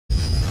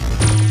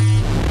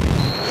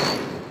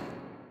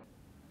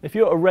If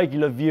you're a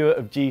regular viewer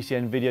of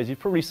GCN videos, you've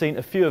probably seen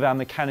a few of our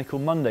Mechanical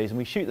Mondays, and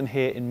we shoot them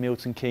here in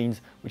Milton Keynes,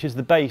 which is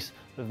the base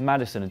of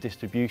Madison, a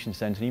distribution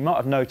centre. And you might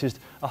have noticed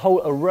a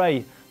whole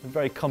array of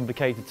very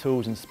complicated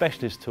tools and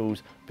specialist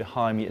tools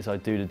behind me as I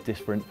do the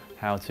different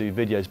how-to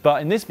videos.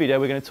 But in this video,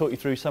 we're going to talk you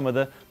through some of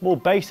the more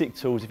basic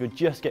tools if you're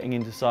just getting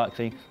into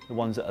cycling, the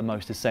ones that are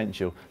most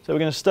essential. So we're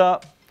going to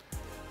start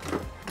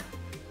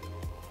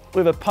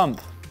with a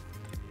pump.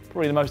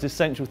 Probably the most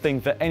essential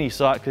thing for any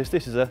cyclist.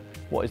 This is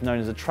what is known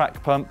as a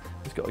track pump.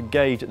 It's got a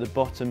gauge at the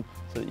bottom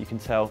so that you can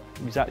tell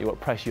exactly what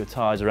pressure your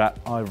tyres are at,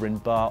 either in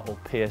bar or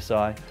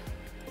PSI.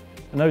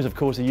 And those of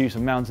course are used for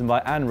mountain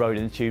bike and road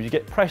tubes. You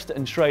get Presta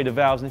and Schrader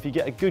valves, and if you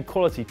get a good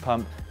quality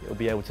pump, it'll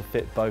be able to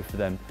fit both of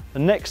them. The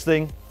next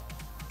thing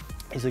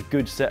is a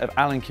good set of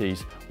Allen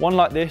keys. One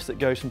like this that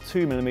goes from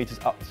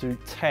 2mm up to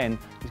 10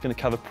 is going to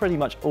cover pretty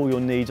much all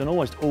your needs on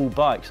almost all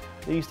bikes.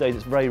 These days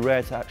it's very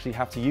rare to actually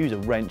have to use a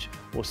wrench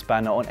or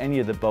spanner on any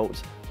of the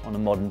bolts on a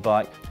modern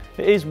bike.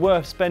 It is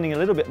worth spending a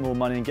little bit more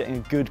money and getting a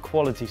good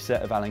quality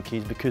set of Allen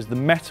keys, because the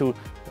metal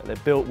that they're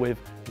built with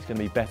is going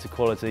to be better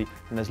quality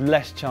and there's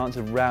less chance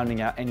of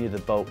rounding out any of the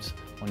bolts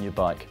on your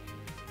bike.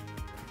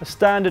 A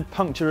standard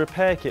puncture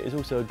repair kit is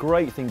also a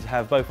great thing to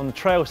have both on the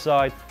trail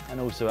side and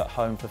also at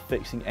home for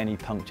fixing any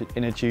punctured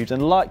inner tubes.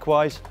 And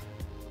likewise,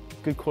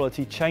 good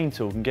quality chain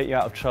tool can get you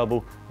out of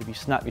trouble if you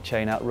snap your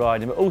chain out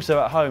riding, but also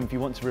at home if you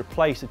want to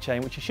replace a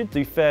chain, which you should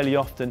do fairly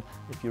often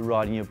if you're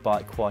riding your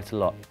bike quite a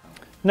lot.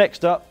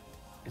 Next up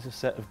is a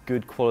set of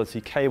good quality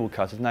cable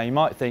cutters. Now you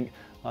might think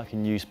I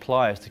can use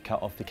pliers to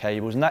cut off the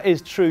cables, and that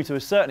is true to a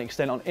certain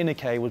extent on inner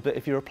cables, but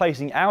if you're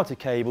replacing outer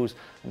cables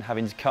and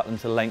having to cut them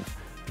to length,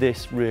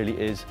 this really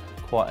is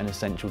quite an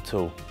essential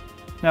tool.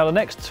 Now the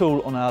next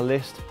tool on our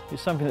list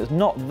is something that's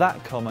not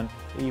that common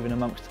even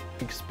amongst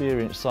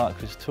experienced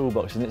cyclist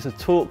toolboxes, and it's a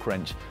torque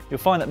wrench. You'll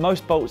find that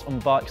most bolts on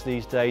bikes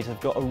these days have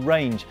got a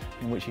range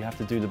in which you have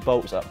to do the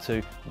bolts up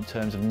to in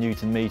terms of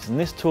Newton meters, and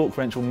this torque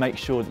wrench will make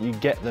sure that you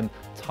get them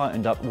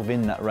tightened up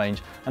within that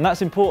range. And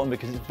that's important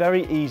because it's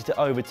very easy to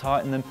over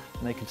tighten them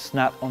and they could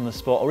snap on the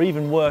spot, or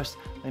even worse,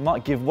 they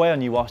might give way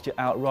on you whilst you're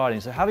out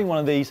riding. So having one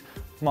of these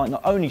might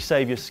not only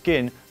save your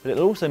skin, but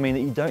it'll also mean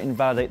that you don't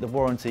invalidate the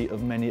warranty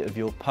of many of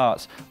your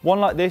parts. One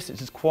like this, which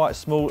is quite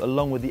small,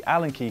 along with the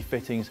Allen key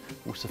fittings,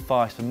 will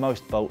suffice for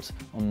most bolts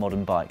on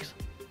modern bikes.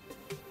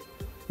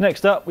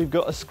 Next up, we've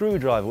got a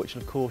screwdriver, which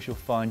of course you'll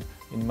find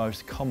in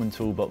most common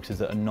toolboxes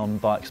that are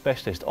non-bike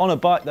specialist. On a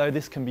bike though,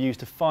 this can be used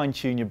to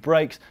fine-tune your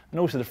brakes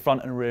and also the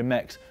front and rear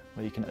mechs,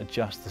 where you can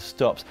adjust the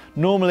stops.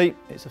 Normally,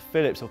 it's a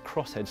Phillips or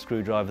crosshead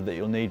screwdriver that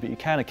you'll need, but you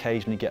can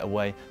occasionally get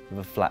away with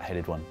a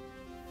flat-headed one.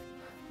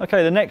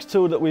 Okay, the next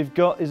tool that we've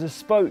got is a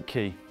spoke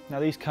key.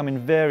 Now these come in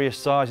various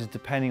sizes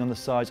depending on the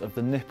size of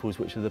the nipples,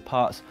 which are the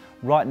parts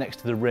right next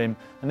to the rim,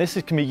 and this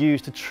can be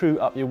used to true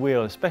up your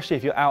wheel, especially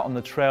if you're out on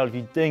the trail. If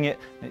you ding it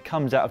and it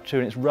comes out of true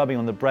and it's rubbing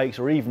on the brakes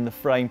or even the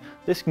frame,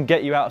 this can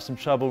get you out of some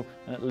trouble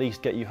and at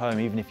least get you home,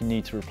 even if you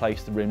need to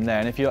replace the rim there.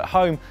 And if you're at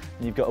home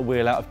and you've got a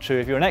wheel out of true,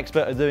 if you're an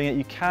expert at doing it,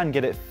 you can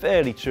get it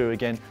fairly true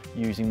again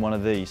using one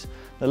of these.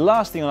 The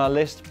last thing on our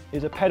list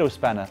is a pedal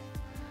spanner.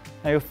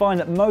 Now you'll find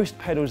that most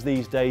pedals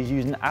these days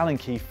use an Allen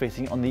key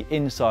fitting on the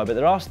inside, but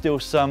there are still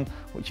some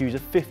which use a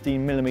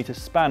 15mm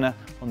spanner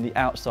on the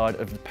outside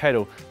of the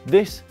pedal.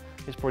 This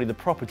is probably the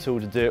proper tool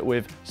to do it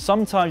with.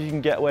 Sometimes you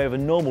can get away with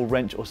a normal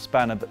wrench or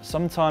spanner, but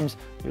sometimes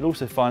you'll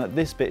also find that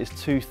this bit is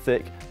too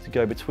thick to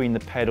go between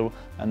the pedal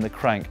and the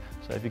crank.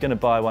 So if you're going to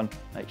buy one,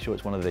 make sure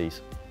it's one of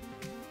these.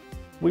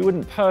 We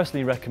wouldn't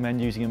personally recommend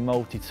using a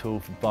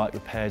multi-tool for bike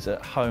repairs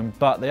at home,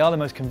 but they are the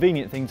most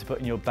convenient thing to put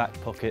in your back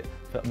pocket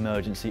for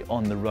emergency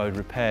on-the-road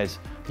repairs.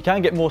 You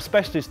can get more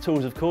specialist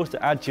tools, of course,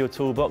 to add to your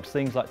toolbox,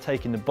 things like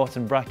taking the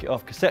bottom bracket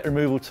off, cassette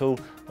removal tool,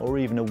 or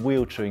even a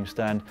wheel truing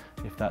stand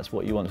if that's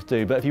what you want to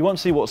do. But if you want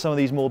to see what some of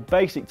these more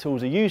basic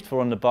tools are used for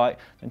on the bike,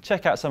 then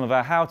check out some of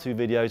our how-to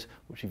videos,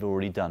 which we've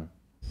already done.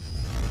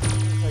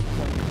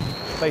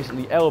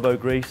 Basically elbow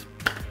grease,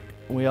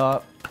 we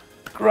are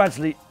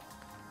gradually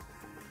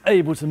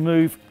able to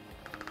move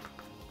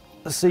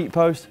the seat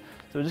post.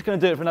 So we're just going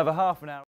to do it for another half an hour.